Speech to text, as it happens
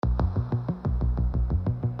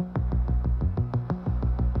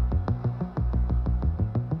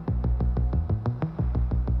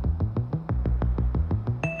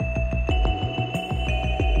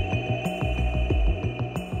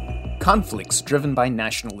Conflicts driven by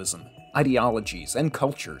nationalism, ideologies, and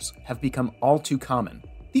cultures have become all too common.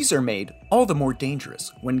 These are made all the more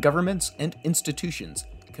dangerous when governments and institutions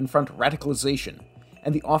confront radicalization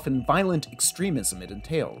and the often violent extremism it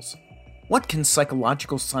entails. What can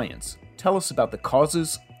psychological science tell us about the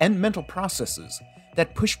causes and mental processes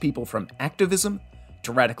that push people from activism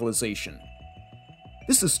to radicalization?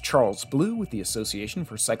 This is Charles Blue with the Association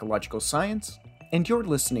for Psychological Science, and you're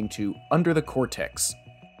listening to Under the Cortex.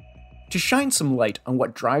 To shine some light on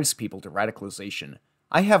what drives people to radicalization,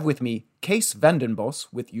 I have with me Kees van den Bos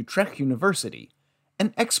with Utrecht University,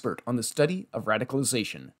 an expert on the study of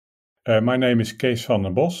radicalization. My name is Kees van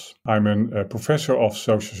den Bos. I'm a professor of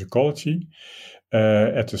social psychology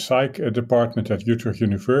at the psych department at Utrecht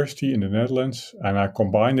University in the Netherlands, and I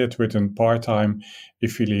combine it with a part-time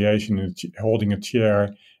affiliation in holding a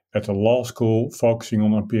chair at a law school focusing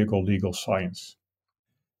on empirical legal science.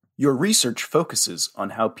 Your research focuses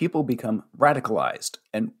on how people become radicalized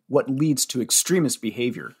and what leads to extremist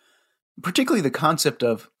behavior, particularly the concept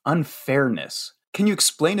of unfairness. Can you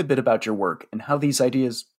explain a bit about your work and how these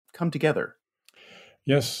ideas come together?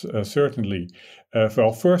 Yes, certainly.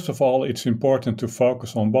 Well, first of all, it's important to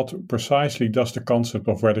focus on what precisely does the concept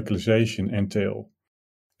of radicalization entail.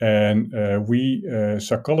 And we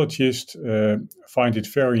psychologists find it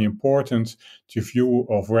very important to view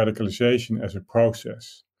of radicalization as a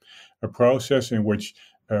process in which,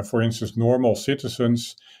 for instance, normal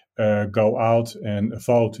citizens go out and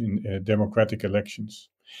vote in democratic elections.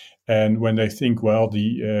 And when they think, well,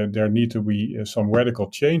 there need to be some radical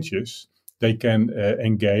changes, they can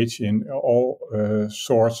engage in all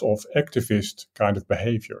sorts of activist kind of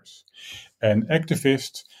behaviors. And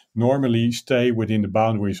activists normally stay within the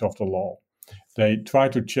boundaries of the law. They try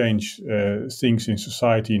to change things in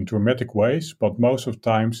society in dramatic ways, but most of the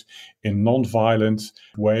times in non-violent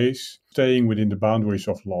ways, staying within the boundaries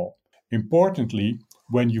of law. Importantly,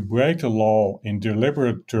 when you break the law in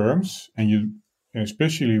deliberate terms, and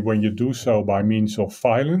especially when you do so by means of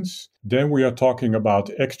violence, then we are talking about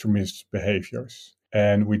extremist behaviors.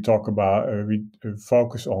 And we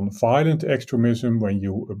focus on violent extremism when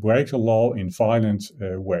you break the law in violent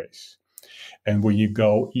ways. And when you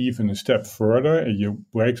go even a step further and you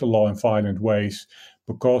break the law in violent ways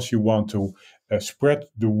because you want to spread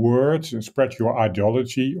the word and spread your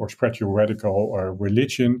ideology or spread your radical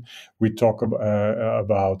religion, we talk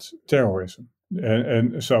about terrorism.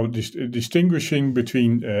 And so distinguishing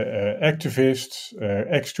between activists,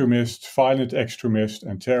 extremists, violent extremists,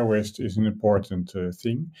 and terrorists is an important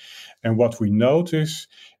thing. And what we notice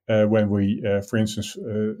when we, for instance,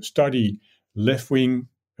 study left-wing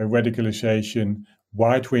radicalization,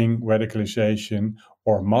 right-wing radicalization,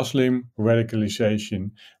 or Muslim radicalization,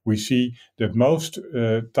 we see that most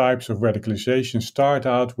types of radicalization start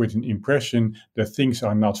out with an impression that things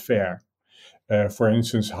are not fair. For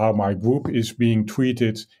instance, how my group is being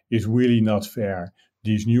treated is really not fair.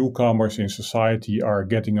 These newcomers in society are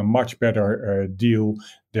getting a much better deal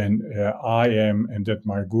than I am and that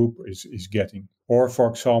my group is getting. Or, for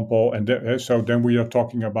example, so then we are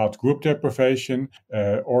talking about group deprivation,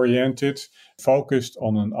 oriented, focused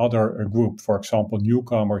on another group, for example,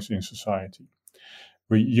 newcomers in society.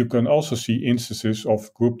 You can also see instances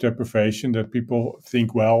of group deprivation that people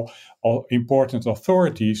think, well, all important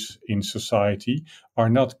authorities in society are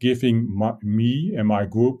not giving me and my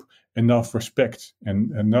group enough respect and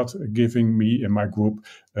not giving me and my group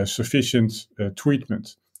sufficient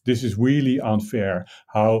treatment. This is really unfair.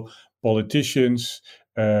 How politicians,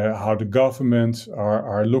 how the government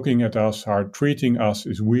are looking at us, are treating us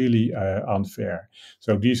is really unfair.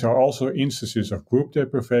 So these are also instances of group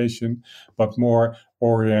deprivation, but more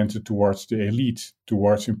oriented towards the elite,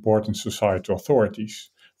 towards important societal authorities.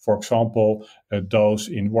 For example, those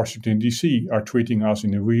in Washington, D.C. are treating us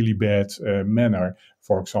in a really bad manner,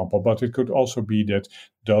 for example. But it could also be that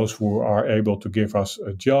those who are able to give us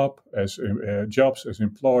a jobs as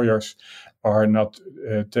employers are not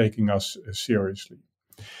taking us seriously.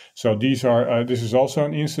 So this is also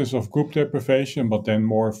an instance of group deprivation, but then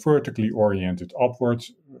more vertically oriented,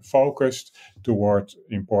 upwards focused toward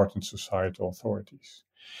important societal authorities.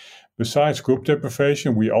 Besides group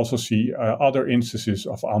deprivation, we also see other instances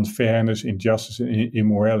of unfairness, injustice, and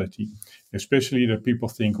immorality, especially that people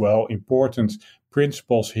think, well, important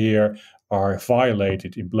principles here are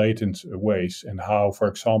violated in blatant ways, and how, for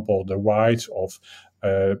example, the rights of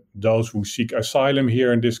those who seek asylum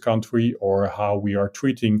here in this country, or how we are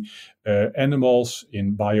treating animals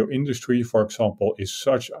in bioindustry, for example, is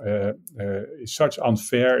such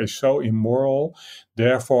unfair, is so immoral.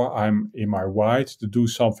 Therefore, I'm in my right to do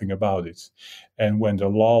something about it. And when the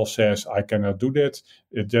law says I cannot do that,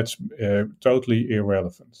 that's totally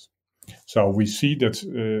irrelevant. So we see that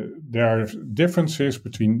there are differences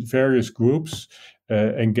between various groups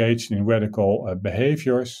engaged in radical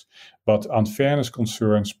behaviors, but unfairness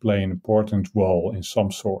concerns play an important role in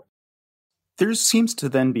some sort. There seems to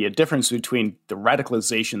then be a difference between the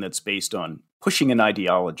radicalization that's based on pushing an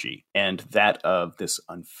ideology and that of this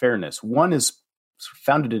unfairness. One is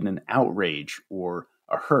founded in an outrage or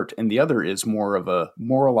a hurt, and the other is more of a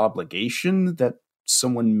moral obligation that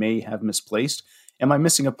someone may have misplaced. Am I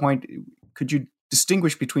missing a point? Could you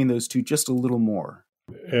distinguish between those two just a little more?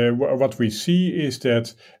 What we see is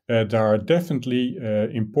that there are definitely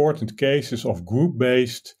important cases of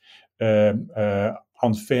group-based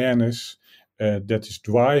unfairness that is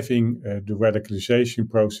driving the radicalization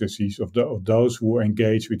processes of those who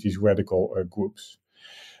engage with these radical groups.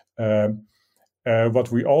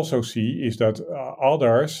 What we also see is that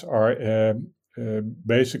others are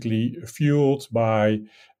basically fueled by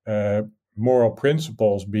moral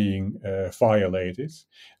principles being violated,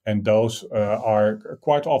 and those are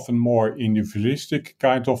quite often more individualistic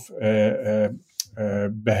kind of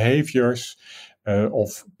behaviors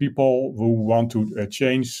of people who want to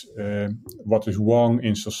change what is wrong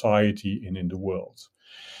in society and in the world.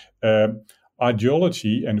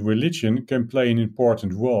 Ideology and religion can play an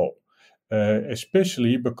important role,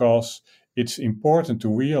 especially because it's important to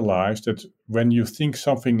realize that when you think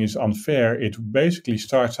something is unfair, it basically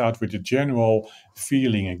starts out with a general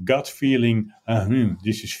feeling, a gut feeling,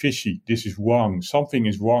 this is fishy, this is wrong, something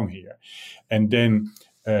is wrong here. And then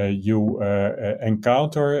you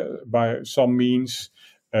encounter by some means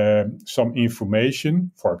some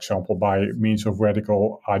information, for example, by means of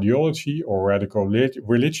radical ideology or radical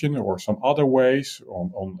religion or some other ways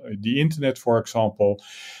on the internet, for example,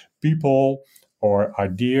 people or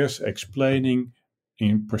ideas explaining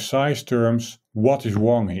in precise terms what is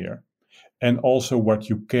wrong here and also what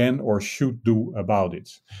you can or should do about it.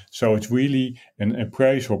 So it's really an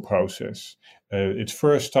appraisal process. It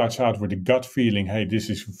first starts out with a gut feeling, hey, this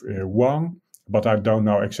is wrong, but I don't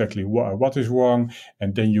know exactly what is wrong.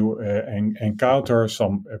 And then you encounter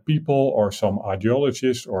some people or some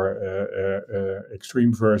ideologies or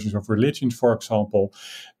extreme versions of religions, for example,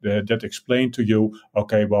 that explain to you,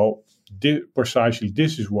 okay, well, precisely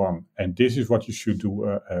this is wrong, and this is what you should do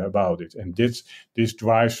about it. And this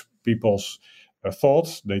drives people's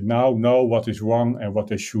thoughts. They now know what is wrong and what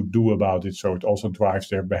they should do about it, so it also drives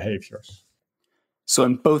their behaviors. So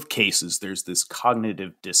in both cases, there's this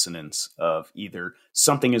cognitive dissonance of either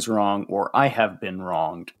something is wrong or I have been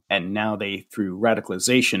wronged, and now they, through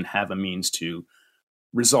radicalization, have a means to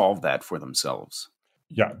resolve that for themselves.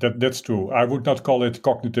 Yeah, that's true. I would not call it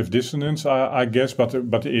cognitive dissonance, I guess, but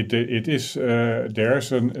it is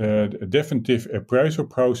there's a definitive appraisal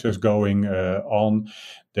process going on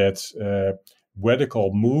that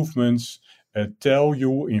radical movements tell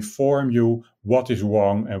you, inform you what is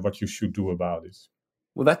wrong and what you should do about it.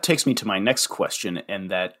 Well, that takes me to my next question,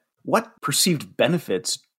 and that what perceived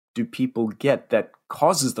benefits do people get that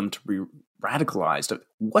causes them to be radicalized?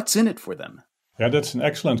 What's in it for them? Yeah, that's an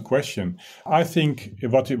excellent question. I think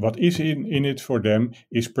what is in it for them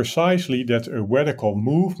is precisely that a radical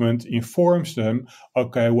movement informs them,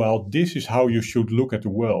 okay, well, this is how you should look at the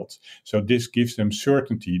world. So this gives them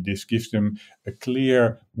certainty. This gives them a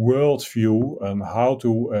clear worldview on how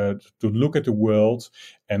to look at the world,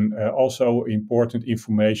 and also important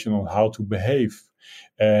information on how to behave.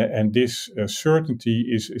 And this certainty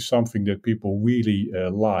is something that people really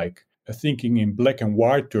like. Thinking in black and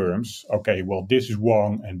white terms, okay, well, this is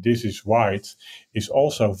wrong and this is right, is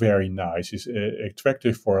also very nice. It's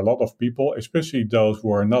attractive for a lot of people, especially those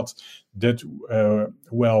who are not that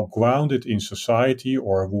well grounded in society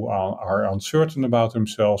or who are uncertain about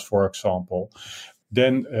themselves, for example.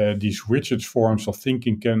 Then these rigid forms of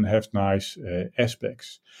thinking can have nice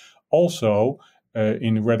aspects. Also,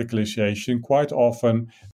 in radicalization, quite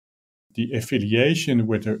often the affiliation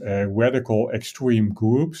with radical extreme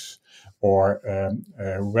groups or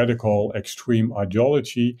radical extreme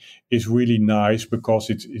ideology is really nice because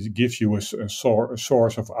it gives you a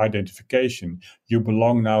source of identification. You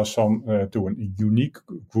belong now to a unique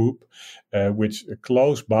group with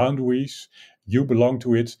close boundaries. You belong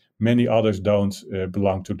to it. Many others don't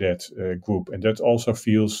belong to that group. And that also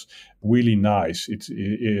feels really nice.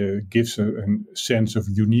 It gives a sense of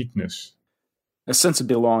uniqueness. A sense of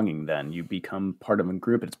belonging, then. You become part of a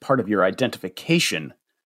group. It's part of your identification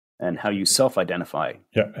and how you self-identify.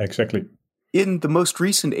 Yeah, exactly. In the most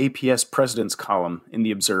recent APS President's column in The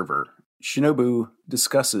Observer, Shinobu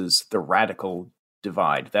discusses the radical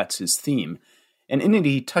divide. That's his theme. And in it,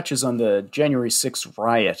 he touches on the January 6th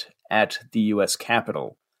riot at the U.S.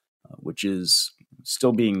 Capitol, which is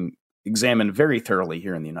still being examined very thoroughly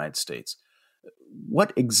here in the United States.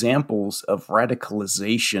 What examples of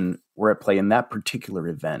radicalization were at play in that particular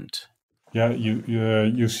event? Yeah,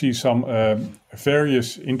 you see some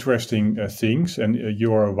various interesting things, and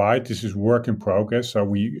you are right. This is work in progress, so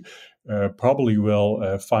we probably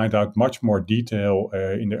will find out much more detail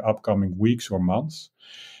in the upcoming weeks or months.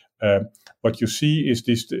 What you see is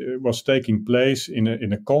this was taking place in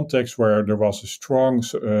a context where there was a strong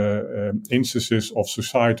instances of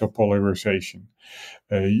societal polarization.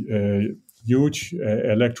 Huge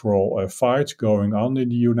electoral fights going on in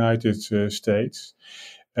the United States.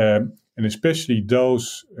 And especially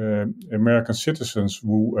those American citizens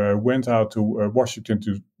who went out to Washington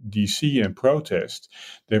D.C. and protest,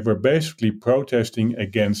 they were basically protesting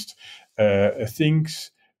against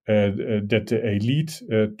things that the elite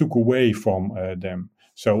took away from them.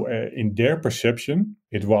 So in their perception,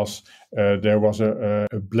 there was a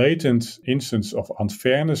blatant instance of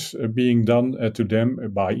unfairness being done to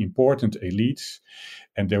them by important elites,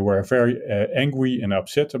 and they were very angry and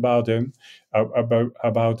upset about it.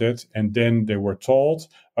 And then they were told,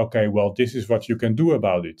 okay, well, this is what you can do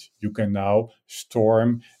about it. You can now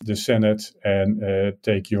storm the Senate and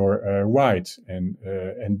take your right, and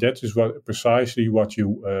that is precisely what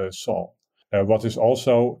you saw. What is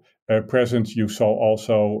also present, you saw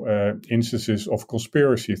also instances of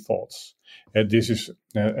conspiracy thoughts. This is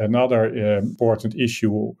another important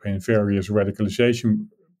issue in various radicalization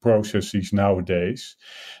processes nowadays,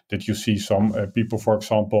 that you see some people, for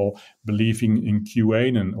example, believing in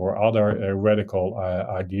QAnon or other radical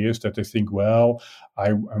ideas, that they think, well,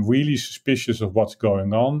 I'm really suspicious of what's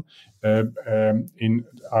going on in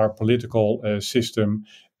our political system.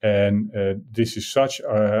 And this is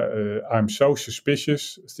I'm so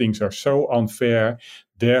suspicious, things are so unfair,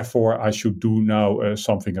 therefore I should do now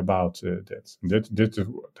something about that.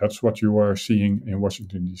 That's what you are seeing in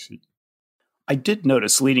Washington, D.C. I did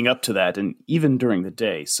notice leading up to that, and even during the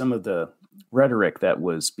day, some of the rhetoric that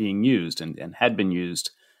was being used and had been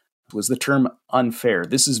used was the term unfair.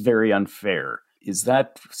 This is very unfair. Is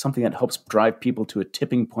that something that helps drive people to a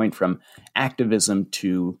tipping point from activism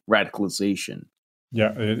to radicalization?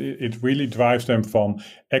 Yeah, it really drives them from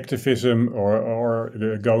activism or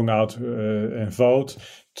going out and vote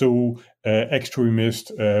to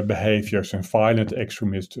extremist behaviors and violent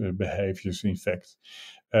extremist behaviors, in fact.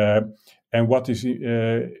 And what is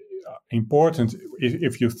important is,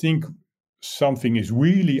 if you think something is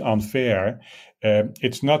really unfair,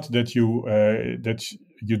 it's not that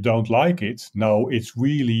you don't like it. No, it's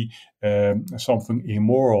really something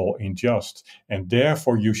immoral, unjust, and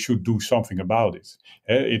therefore you should do something about it.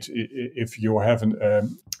 If you have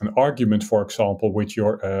an argument, for example, with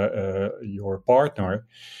your partner,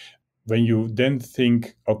 when you then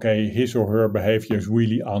think, okay, his or her behavior is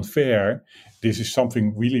really unfair, this is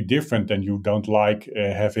something really different than you don't like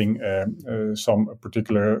having some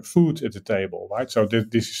particular food at the table, right? So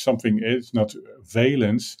this is something, it's not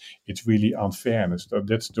valence, it's really unfairness. So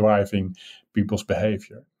that's driving people's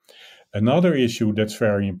behavior. Another issue that's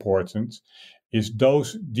very important is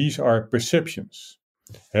these are perceptions.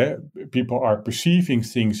 People are perceiving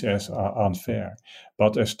things as unfair.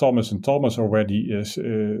 But as Thomas and Thomas already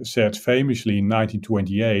said famously in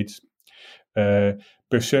 1928,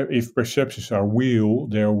 if perceptions are real,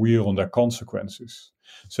 they're real on their consequences.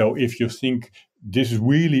 So if you think this is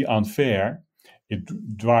really unfair, it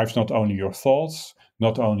drives not only your thoughts,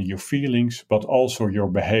 not only your feelings, but also your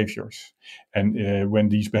behaviors. And when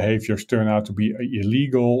these behaviors turn out to be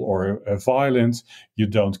illegal or violent, you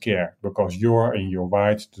don't care, because you're in your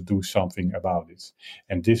right to do something about it.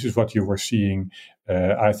 And this is what you were seeing,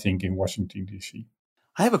 I think, in Washington, D.C.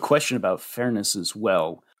 I have a question about fairness as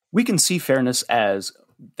well. We can see fairness as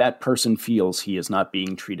that person feels he is not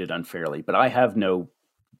being treated unfairly, but I have no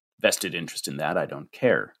vested interest in that. I don't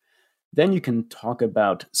care. Then you can talk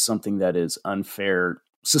about something that is unfair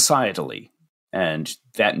societally, and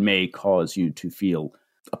that may cause you to feel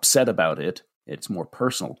upset about it. It's more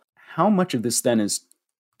personal. How much of this then is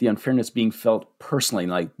the unfairness being felt personally?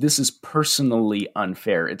 Like, this is personally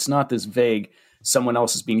unfair. It's not this vague, someone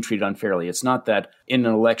else is being treated unfairly. It's not that in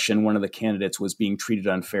an election, one of the candidates was being treated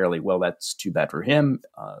unfairly. Well, that's too bad for him.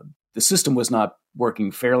 The system was not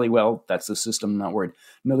working fairly well. That's the system, not worried.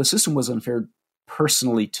 No, the system was unfair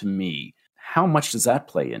personally to me. How much does that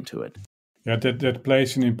play into it? Yeah, that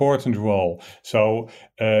plays an important role. So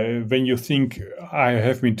when you think I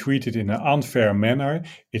have been treated in an unfair manner,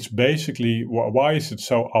 it's basically, why is it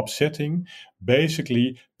so upsetting?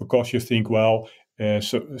 Basically, because you think, well,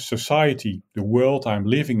 society, the world I'm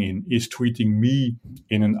living in, is treating me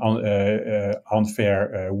in an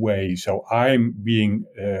unfair way. So I'm being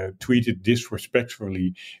treated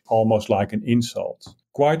disrespectfully, almost like an insult.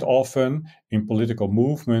 Quite often in political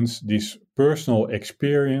movements, this personal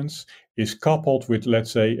experience is coupled with,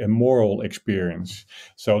 let's say, a moral experience.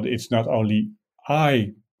 So it's not only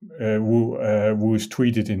I who is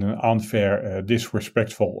treated in an unfair,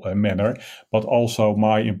 disrespectful manner, but also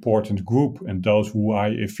my important group and those who I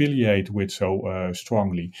affiliate with so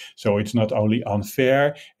strongly. So it's not only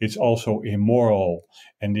unfair, it's also immoral.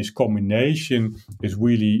 And this combination is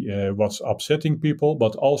really what's upsetting people,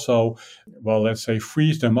 but also, well, let's say,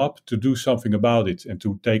 frees them up to do something about it and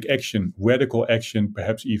to take action, radical action,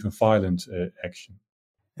 perhaps even violent action.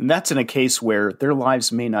 And that's in a case where their lives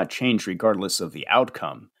may not change regardless of the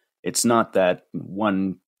outcome. It's not that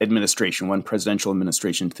one presidential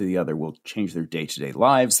administration to the other will change their day-to-day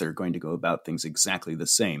lives. They're going to go about things exactly the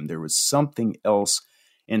same. There was something else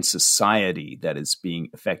in society that is being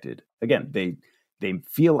affected. Again, they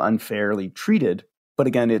feel unfairly treated, but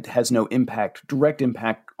again, it has no direct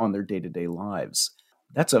impact on their day-to-day lives.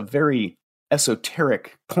 That's a very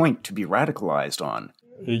esoteric point to be radicalized on.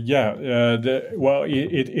 It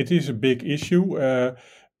is a big issue,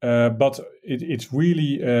 but it's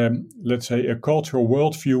really, let's say, a cultural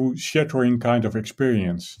worldview shattering kind of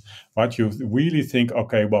experience. Right? You really think,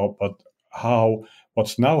 okay, well, but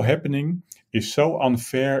what's now happening is so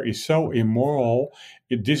unfair, is so immoral.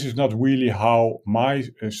 This is not really how my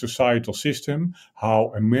societal system,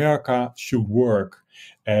 how America should work.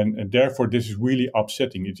 And therefore, this is really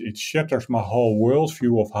upsetting. It shatters my whole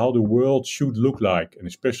worldview of how the world should look like, and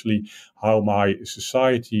especially how my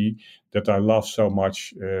society that I love so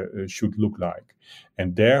much should look like.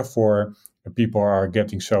 And therefore, people are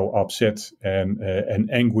getting so upset and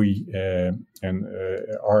angry and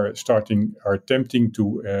are tempted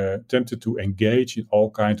to engage in all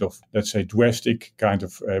kinds of, let's say, drastic kind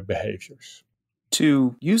of behaviors.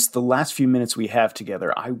 To use the last few minutes we have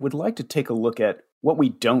together, I would like to take a look at what we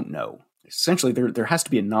don't know. Essentially, there has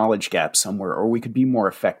to be a knowledge gap somewhere, or we could be more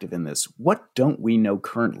effective in this. What don't we know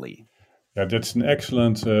currently? Yeah, that's an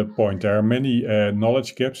excellent point. There are many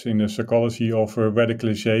knowledge gaps in the psychology of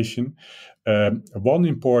radicalization. One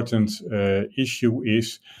important issue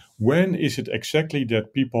is, when is it exactly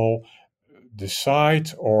that people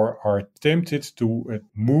decide or are tempted to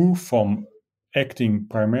move from acting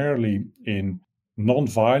primarily in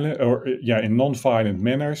non-violent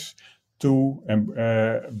manners to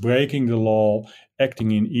breaking the law,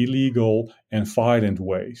 acting in illegal and violent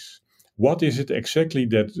ways? What is it exactly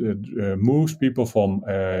that moves people from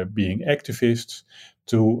being activists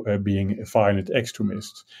to being violent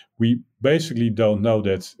extremists? We basically don't know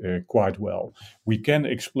that quite well. We can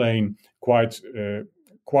explain quite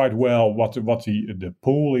well what the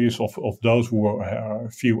pool is of those who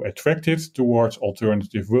feel attracted towards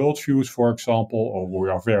alternative worldviews, for example, or who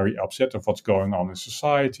are very upset of what's going on in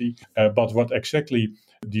society. But what exactly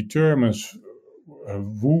determines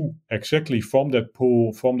who exactly from that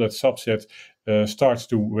pool, from that subset, starts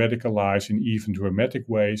to radicalize in even dramatic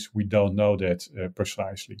ways, we don't know that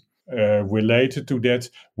precisely. Related to that,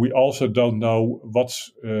 we also don't know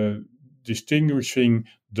what's distinguishing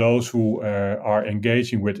those who are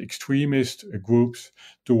engaging with extremist groups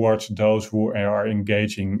towards those who are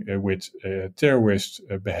engaging with terrorist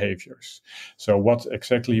behaviors. So what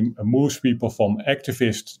exactly moves people from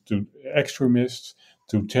activists to extremists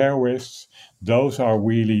to terrorists? Those are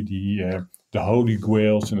really the holy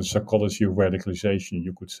grails in the psychology of radicalization,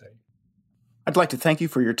 you could say. I'd like to thank you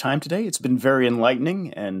for your time today. It's been very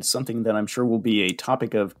enlightening and something that I'm sure will be a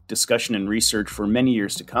topic of discussion and research for many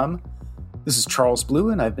years to come. This is Charles Blue,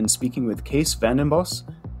 and I've been speaking with Kees van den Bos.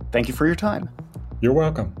 Thank you for your time. You're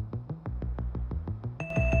welcome.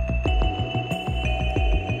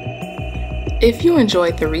 If you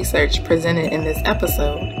enjoyed the research presented in this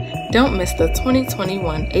episode, don't miss the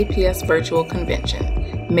 2021 APS Virtual Convention,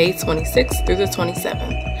 May 26th through the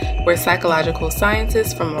 27th, where psychological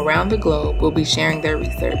scientists from around the globe will be sharing their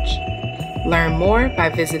research. Learn more by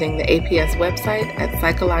visiting the APS website at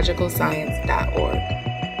psychologicalscience.org.